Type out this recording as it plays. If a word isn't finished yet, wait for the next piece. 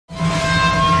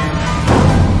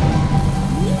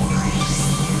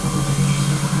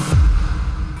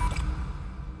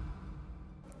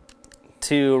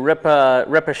to rip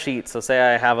a sheet. So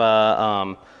say I have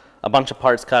a bunch of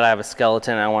parts cut, I have a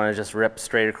skeleton, I want to just rip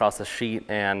straight across the sheet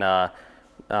and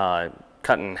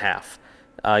cut in half.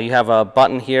 You have a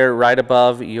button here right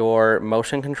above your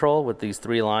motion control with these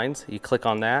 3 lines. You click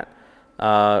on that.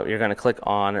 You're going to click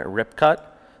on Rip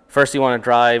Cut. First you want to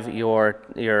drive your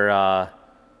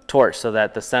torch so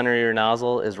that the center of your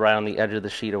nozzle is right on the edge of the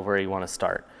sheet of where you want to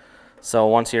start. So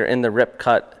once you're in the Rip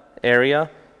Cut area,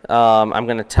 I'm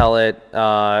going to tell it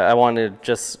I want to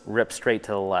just rip straight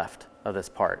to the left of this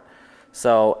part.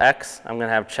 So X I'm going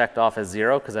to have checked off as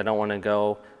 0 because I don't want to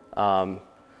go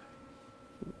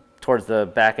towards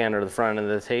the back end or the front end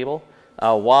of the table.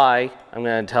 Y, I'm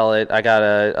going to tell it I got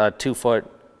a 2 foot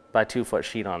by 2 foot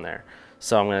sheet on there.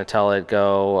 So I'm going to tell it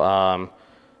go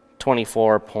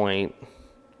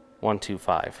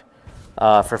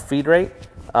 24.125. For feed rate,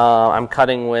 I'm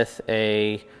cutting with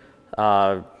a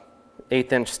 1/8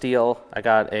 inch steel. I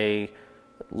got a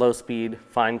low speed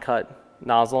fine cut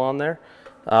nozzle on there.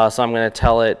 So I'm going to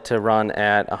tell it to run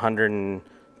at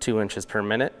 102 inches per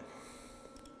minute.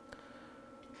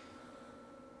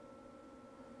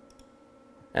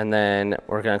 And then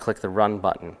we're going to click the run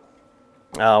button.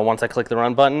 Once I click the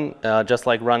run button, just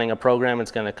like running a program,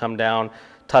 it's going to come down,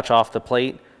 touch off the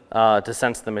plate to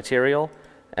sense the material,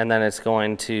 and then it's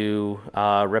going to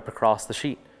rip across the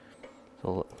sheet.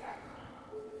 So,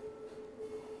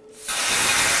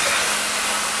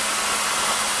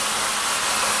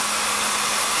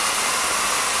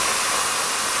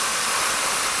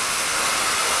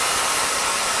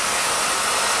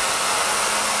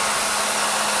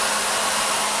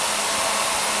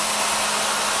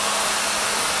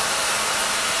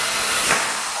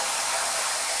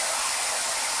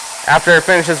 after it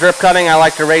finishes rip cutting, I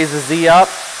like to raise the Z up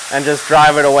and just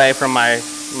drive it away from my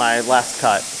last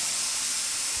cut.